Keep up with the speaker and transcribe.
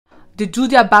they do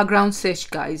their background search,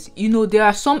 guys. You know, there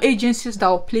are some agencies that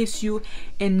will place you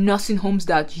in nursing homes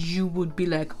that you would be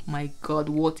like, my God,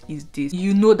 what is this?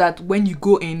 You know that when you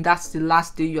go in, that's the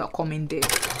last day you are coming there.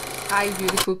 Hi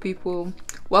beautiful people,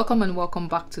 welcome and welcome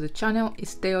back to the channel.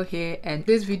 It's Theo here, and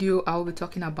this video I will be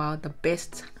talking about the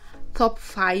best top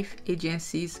 5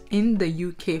 agencies in the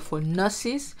UK for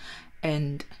nurses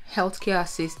and healthcare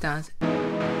assistants.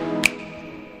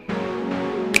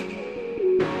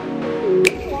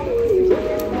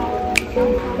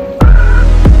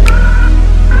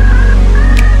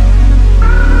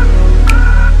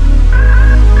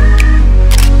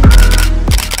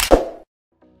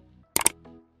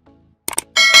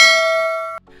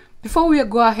 Before we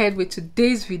go ahead with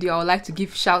today's video, I would like to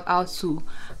give shout out to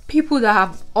people that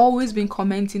have always been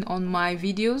commenting on my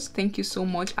videos. Thank you so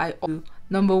much.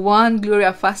 Number one,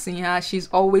 Gloria Fasinya, she's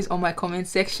always on my comment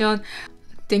section.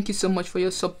 Thank you so much for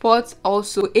your support.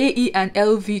 Also, AE and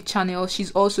LV channel,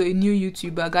 she's also a new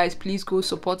YouTuber. Guys, please go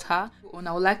support her. And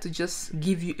I would like to just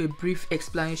give you a brief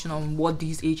explanation on what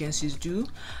these agencies do.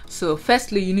 So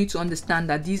firstly, you need to understand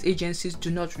that these agencies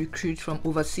do not recruit from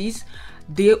overseas.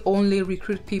 They only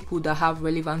recruit people that have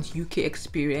relevant UK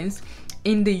experience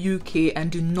in the UK and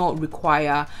do not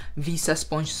require visa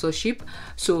sponsorship.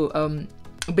 So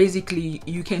basically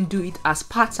you can do it as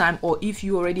part-time, or if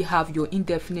you already have your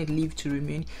indefinite leave to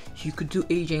remain, you could do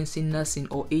agency nursing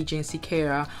or agency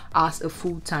carer as a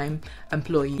full-time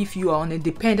employee. If you are on a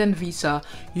dependent visa,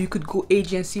 you could go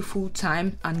agency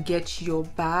full-time and get your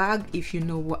bag, if you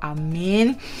know what I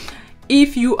mean.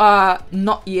 If you are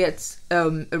not yet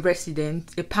a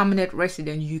permanent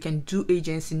resident, you can do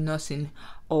agency nursing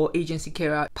or agency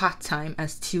carer part-time and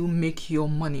still make your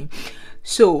money.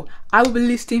 So I will be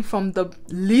listing from the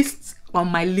list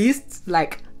on my list,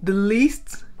 like the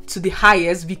least to the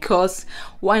highest, because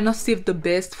why not save the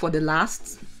best for the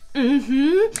last?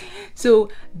 So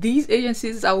these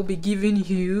agencies I will be giving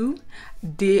you,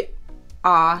 they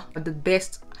are the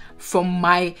best from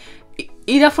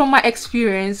either from my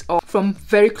experience or from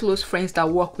very close friends that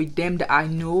work with them that I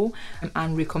know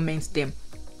and recommend them.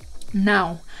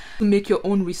 Now, to make your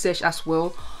own research as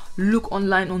well, look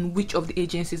online on which of the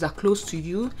agencies are close to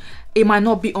you. It might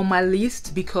not be on my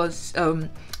list because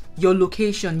your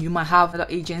location, you might have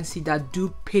another agency that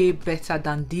do pay better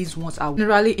than these ones are.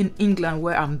 Generally in England,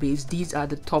 where I'm based, these are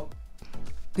the top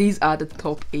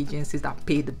agencies that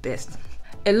pay the best.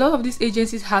 A lot of these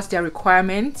agencies has their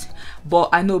requirements, but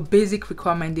I know basic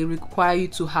requirement, they require you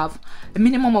to have a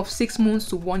minimum of 6 months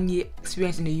to 1 year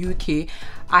experience in the UK.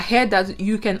 I heard that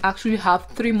you can actually have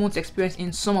 3 months experience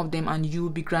in some of them and you will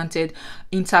be granted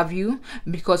interview,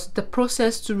 because the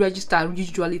process to register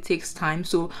usually takes time.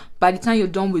 So by the time you're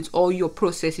done with all your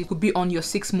process, it could be on your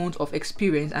 6 months of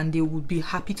experience and they would be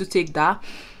happy to take that.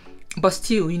 But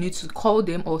still, you need to call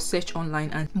them or search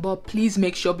online. But please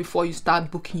make sure before you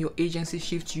start booking your agency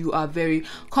shift, you are very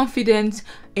confident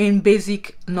in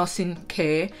basic nursing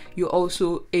care. You're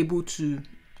also able to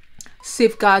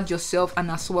safeguard yourself and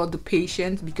as well the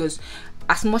patient, because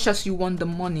as much as you want the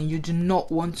money, you do not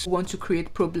want to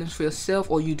create problems for yourself,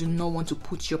 or you do not want to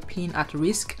put your pain at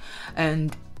risk.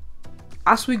 And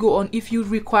as we go on, if you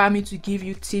require me to give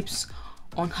you tips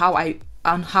on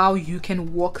how you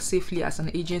can work safely as an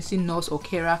agency nurse or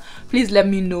carer, please let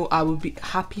me know. I will be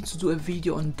happy to do a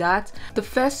video on that. The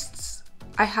first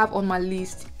I have on my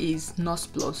list is Nurse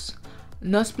Plus.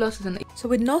 Nurse Plus is so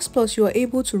with Nurse Plus, you are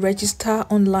able to register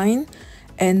online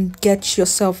and get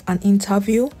yourself an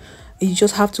interview. You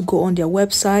just have to go on their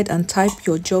website and type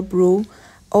your job role,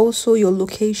 also your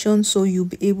location, so you'll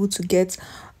be able to get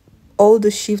all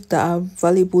the shifts that are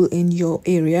valuable in your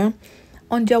area.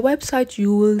 On their website,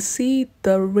 you will see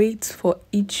the rates for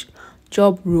each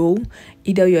job role.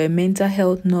 Either you're a mental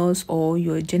health nurse or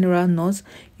you're a general nurse,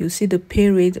 you see the pay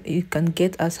rate. You can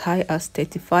get as high as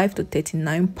 £35 to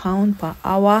 £39 per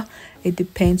hour. It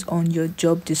depends on your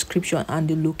job description and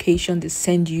the location they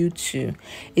send you to.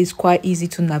 It's quite easy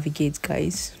to navigate,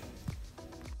 guys.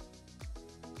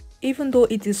 Even though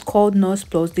it is called Nurse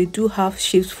Plus, they do have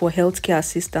shifts for healthcare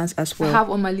assistants as well. I have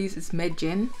on my list is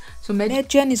MedGen. So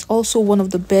MedGen is also one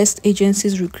of the best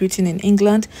agencies recruiting in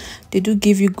England. They do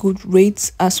give you good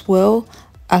rates as well.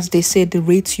 As they say, the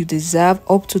rates you deserve,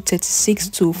 up to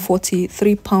 £36 to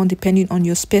 £43 depending on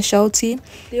your specialty.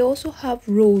 They also have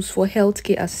roles for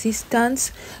healthcare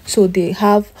assistants, so they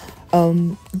have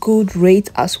good rate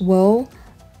as well.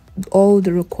 All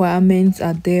the requirements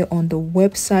are there on the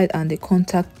website and the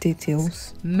contact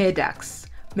details. Medax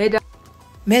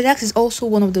is also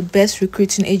one of the best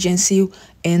recruiting agency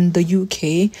in the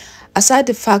UK. Aside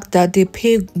the fact that they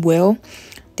pay well,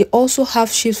 They also have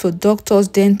shifts for doctors,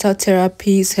 dental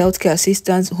therapists, healthcare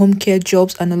assistants, home care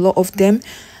jobs, and a lot of them.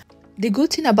 The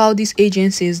good thing about this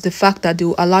agency is the fact that they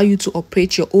will allow you to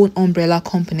operate your own umbrella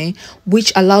company,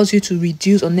 which allows you to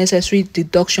reduce unnecessary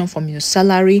deduction from your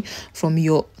salary, from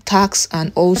your tax,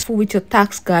 and also with your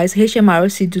tax, guys.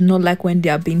 HMRC do not like when they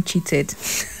are being cheated.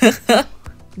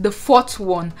 The fourth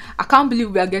one, I can't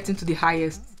believe we are getting to the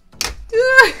highest.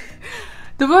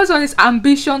 The first one is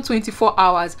Ambition 24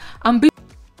 Hours.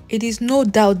 It is no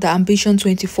doubt that Ambition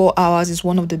 24 Hours is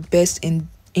one of the best in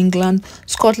England,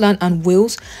 Scotland, and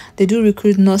Wales. They do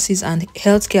recruit nurses and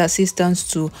healthcare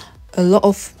assistants to a lot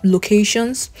of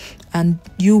locations, and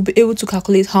you'll be able to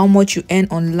calculate how much you earn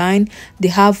online. They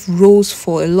have roles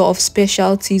for a lot of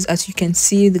specialties, as you can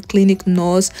see, the clinic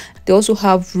nurse. They also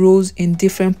have roles in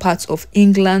different parts of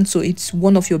England, so it's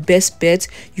one of your best bets.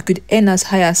 You could earn as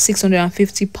high as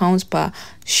 £650 per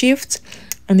shift,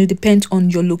 and it depends on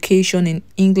your location in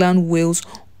England, Wales,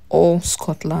 or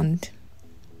Scotland.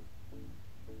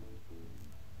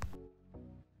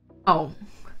 Oh,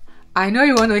 I know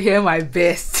you want to hear my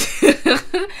best.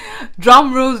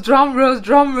 Drum rolls, drum rolls,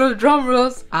 drum rolls, drum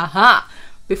rolls.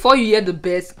 Before you hear the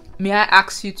best, may I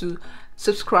ask you to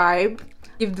subscribe,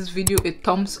 give this video a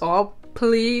thumbs up,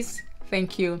 please.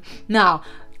 Thank you. Now,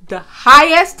 the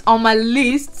highest on my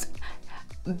list,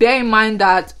 bear in mind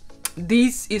that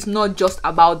this is not just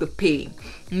about the pay.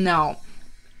 Now,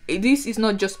 this is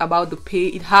not just about the pay.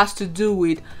 It has to do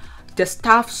with the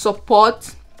staff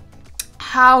support,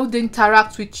 how they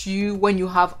interact with you when you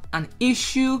have an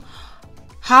issue,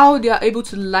 how they are able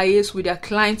to liaise with their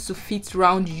clients to fit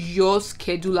around your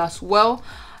schedule as well,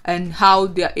 and how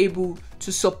they are able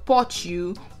to support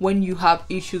you when you have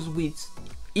issues with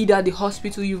either the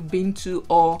hospital you've been to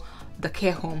or the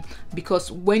care home.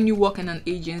 Because when you work in an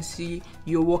agency,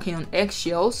 you're working on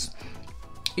eggshells.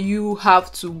 You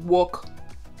have to work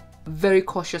very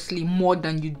cautiously, more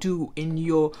than you do in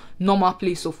your normal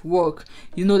place of work.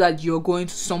 You know that you're going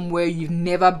to somewhere you've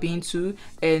never been to,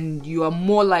 and you are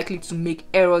more likely to make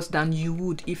errors than you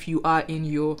would if you are in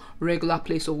your regular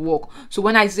place of work. So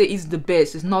when I say it's the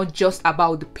best, it's not just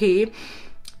about the pay,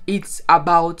 it's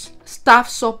about staff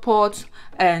support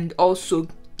and also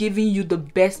giving you the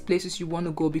best places you want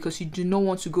to go, because you do not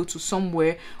want to go to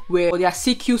somewhere where their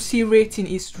CQC rating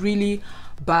is really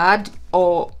bad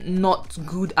or not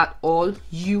good at all.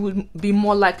 You will be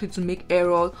more likely to make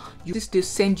error. They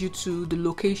send you to the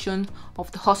location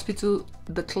of the hospital,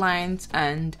 the client,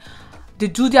 and they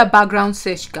do their background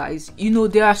search, guys. You know,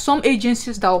 there are some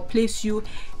agencies that will place you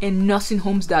in nursing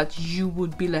homes that you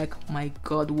would be like, my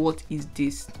god, what is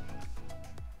this?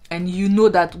 And you know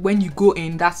that when you go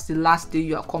in, that's the last day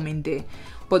you are coming there.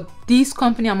 But this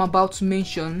company I'm about to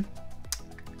mention,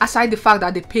 aside the fact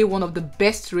that they pay one of the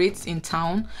best rates in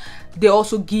town, they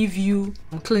also give you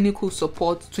clinical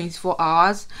support 24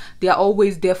 hours. They are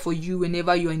always there for you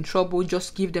whenever you're in trouble.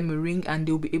 Just give them a ring and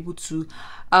they'll be able to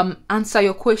answer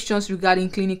your questions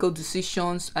regarding clinical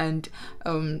decisions and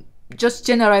just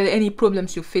generally any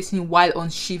problems you're facing while on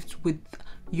shift with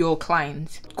your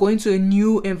client. Going to a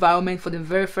new environment for the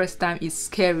very first time is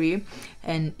scary,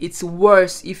 and it's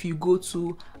worse if you go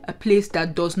to a place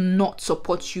that does not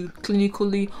support you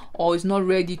clinically or is not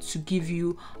ready to give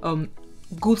you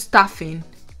good staffing.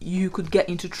 You could get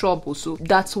into trouble. So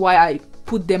that's why I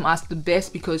put them as the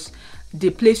best, because they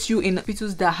place you in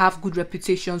hospitals that have good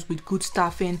reputations with good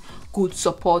staffing, good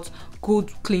support, good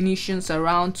clinicians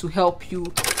around to help you.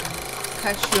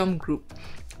 Acacium Group.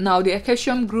 Now the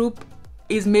Acacium Group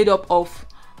is made up of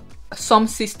some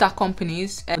sister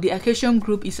companies. The Acacium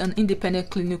Group is an independent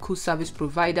clinical service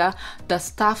provider that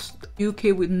staffs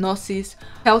UK with nurses,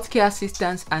 healthcare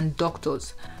assistants, and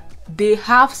doctors. They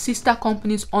have sister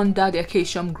companies under the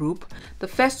Acacium Group. The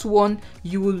first one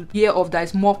you will hear of that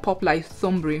is more popular is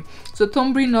Thornbury. So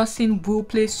Thornbury Nursing will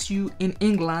place you in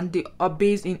England. They are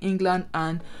based in England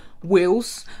and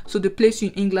Wales, so they place you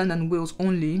in England and Wales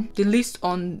only. The list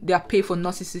on their pay for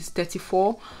nurses is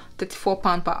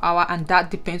 £34 per hour, and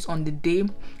that depends on the day.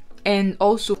 And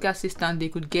also assistant, they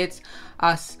could get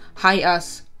as high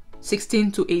as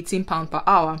 £16 to £18 per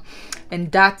hour,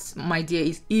 and that, my dear,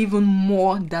 is even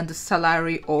more than the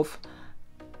salary of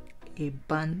a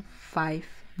band 5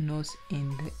 nurse in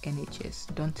the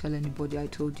NHS. Don't tell anybody I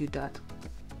told you that.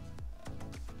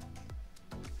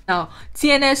 Now,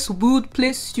 TNS would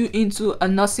place you into a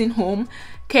nursing home,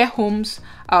 care homes,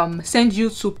 send you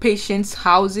to patients'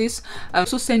 houses,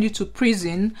 also send you to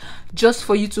prison just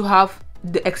for you to have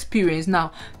the experience.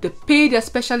 Now, they pay their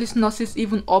specialist nurses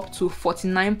even up to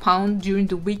 £49 during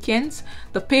the weekends.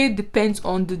 The pay depends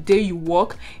on the day you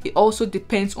work. It also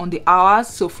depends on the hours.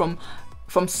 So from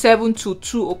from 7 to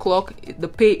 2 o'clock, the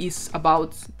pay is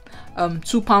about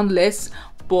 £2 less,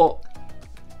 but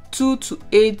 2 to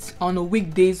 8 on a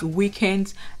weekdays,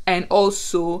 weekends, and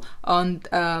also on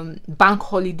bank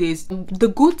holidays. The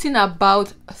good thing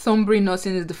about Thornbury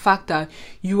Nursing is the fact that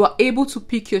you are able to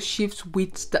pick your shifts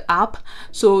with the app.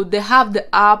 So they have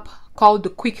the app called the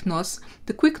Quick Nurse.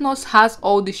 The Quick Nurse has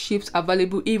all the shifts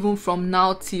available even from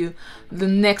now till the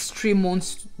next 3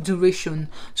 months duration.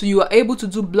 So you are able to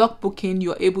do block booking,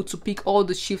 you are able to pick all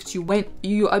the shifts you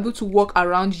are able to work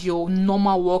around your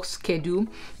normal work schedule,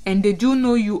 and they do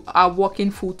know you are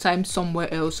working full-time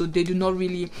somewhere else, so they do not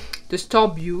really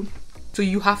disturb you. So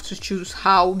you have to choose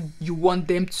how you want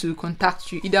them to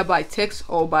contact you, either by text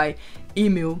or by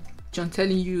email. I'm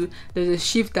telling you, there's a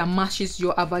shift that matches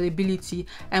your availability,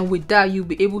 and with that you'll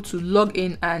be able to log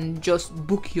in and just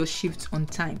book your shifts on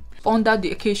time. Under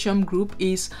the acacium group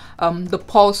is the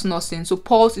Pulse Nursing. So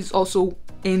Pulse is also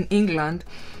in England.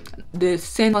 They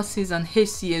send nurses and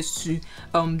HCAs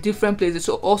to different places,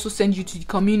 so also send you to the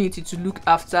community to look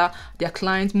after their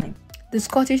clients. The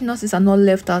Scottish nurses are not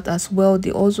left out as well.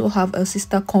 They also have a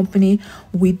sister company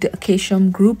with the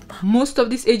acacium group. Most of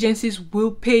these agencies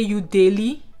will pay you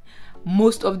daily.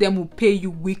 Most of them will pay you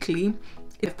weekly.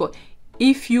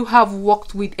 If you have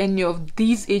worked with any of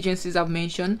these agencies I've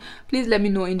mentioned, please let me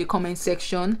know in the comment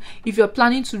section. If you're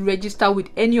planning to register with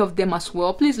any of them as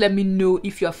well, please let me know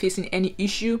if you are facing any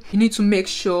issue. You need to make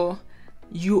sure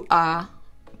you are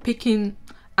picking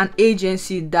an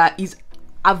agency that is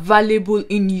available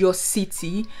in your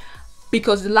city,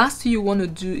 because the last thing you want to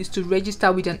do is to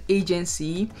register with an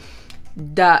agency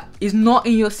that is not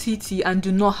in your city and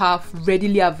do not have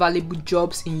readily available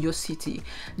jobs in your city.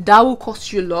 That will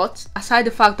cost you a lot. Aside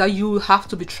the fact that you have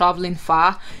to be traveling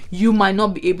far, you might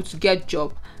not be able to get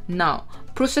job. Now,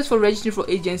 process for registering for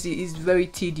agency is very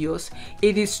tedious.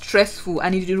 It is stressful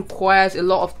and it requires a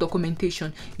lot of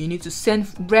documentation. You need to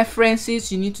send references,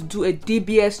 you need to do a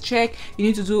DBS check, you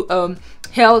need to do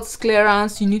health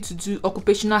clearance, you need to do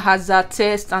occupational hazard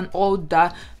test and all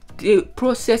that. The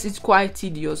process is quite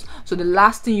tedious. So the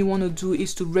last thing you want to do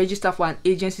is to register for an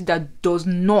agency that does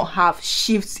not have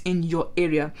shifts in your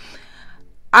area.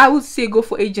 I would say go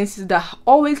for agencies that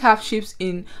always have shifts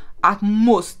in at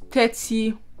most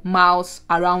 30 miles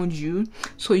around you,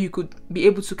 so you could be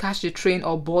able to catch the train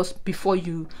or bus before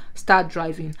you start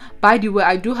driving. By the way,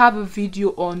 I do have a video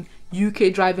on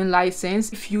UK driving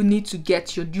license. If you need to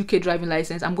get your UK driving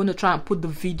license, I'm going to try and put the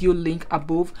video link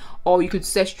above, or you could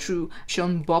search through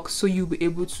Sean box, so you'll be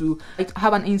able to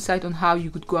have an insight on how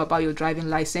you could go about your driving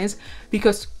license.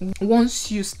 Because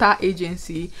once you start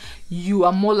agency, you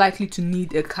are more likely to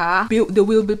need a car. They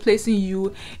will be placing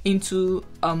you into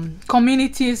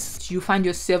communities. You find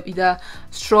yourself either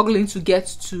struggling to get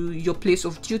to your place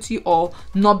of duty or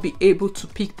not be able to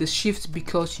pick the shift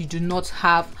because you do not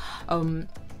have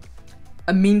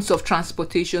a means of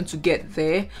transportation to get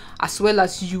there, as well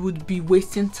as you would be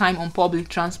wasting time on public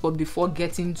transport before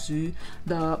getting to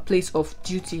the place of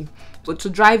duty. But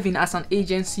to driving as an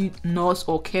agency nurse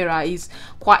or carer is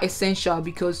quite essential,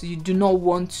 because you do not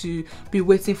want to be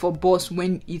waiting for bus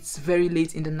when it's very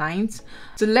late in the night.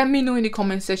 So let me know in the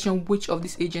comment section which of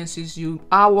these agencies you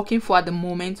are working for at the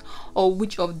moment, or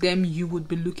which of them you would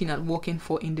be looking at working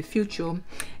for in the future.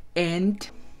 And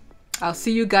I'll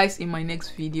see you guys in my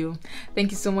next video.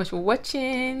 Thank you so much for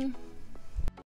watching.